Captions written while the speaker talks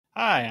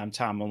Hi, I'm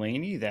Tom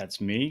Mulaney.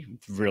 That's me,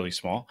 really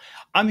small.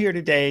 I'm here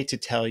today to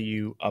tell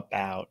you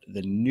about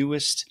the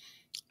newest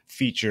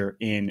feature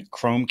in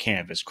Chrome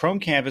Canvas.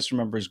 Chrome Canvas,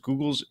 remember, is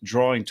Google's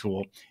drawing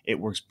tool. It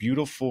works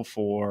beautiful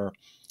for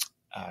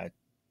uh,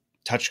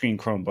 touchscreen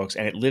Chromebooks,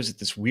 and it lives at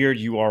this weird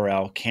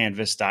URL,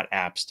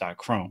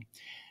 canvas.apps.chrome.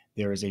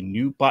 There is a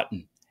new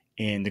button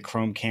in the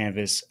Chrome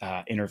Canvas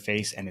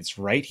interface, and it's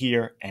right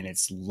here, and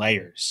it's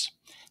layers.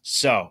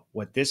 So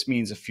what this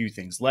means, a few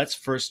things. Let's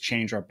first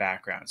change our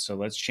background. So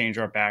let's change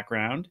our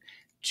background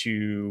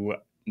to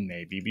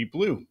maybe be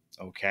blue,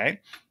 okay?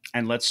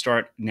 And let's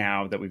start,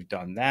 now that we've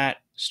done that,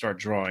 start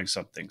drawing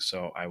something.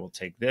 So I will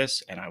take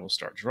this and I will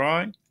start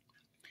drawing.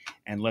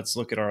 And let's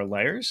look at our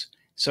layers.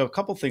 So a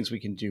couple things we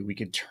can do. We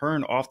can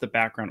turn off the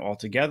background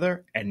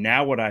altogether. And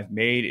now what I've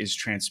made is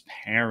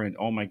transparent.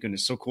 Oh my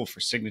goodness, so cool for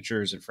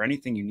signatures and for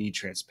anything you need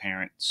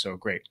transparent. So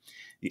great.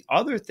 The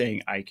other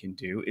thing I can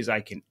do is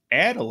I can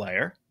add a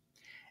layer.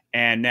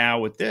 And now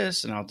with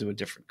this, and I'll do a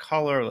different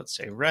color, let's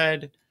say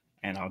red,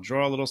 and I'll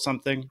draw a little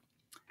something.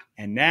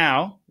 And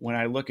now when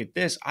I look at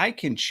this, I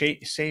can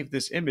save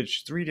this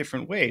image three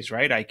different ways,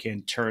 right? I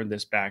can turn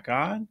this back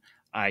on.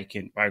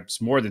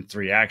 It's more than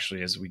three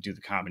actually, as we do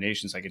the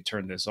combinations. I could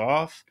turn this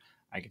off.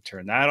 I could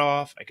turn that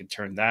off. I could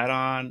turn that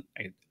on.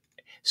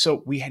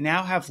 So we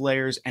now have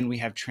layers and we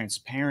have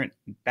transparent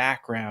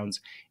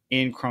backgrounds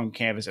in Chrome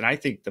Canvas. And I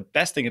think the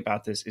best thing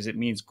about this is it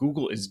means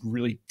Google is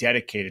really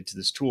dedicated to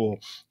this tool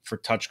for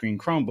touchscreen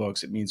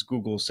Chromebooks. It means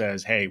Google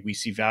says, hey, we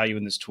see value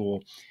in this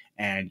tool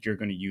and you're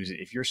going to use it.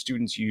 If your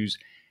students use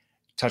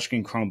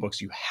touchscreen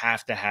Chromebooks, you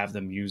have to have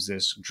them use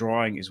this.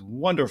 Drawing is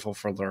wonderful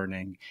for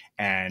learning,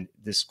 and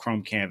this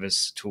Chrome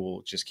Canvas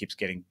tool just keeps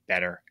getting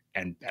better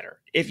and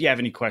better. If you have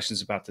any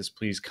questions about this,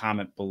 please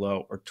comment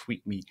below or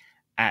tweet me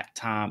at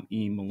Tom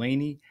E.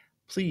 Mulaney.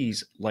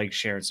 Please like,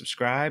 share, and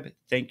subscribe.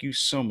 Thank you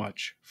so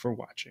much for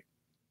watching.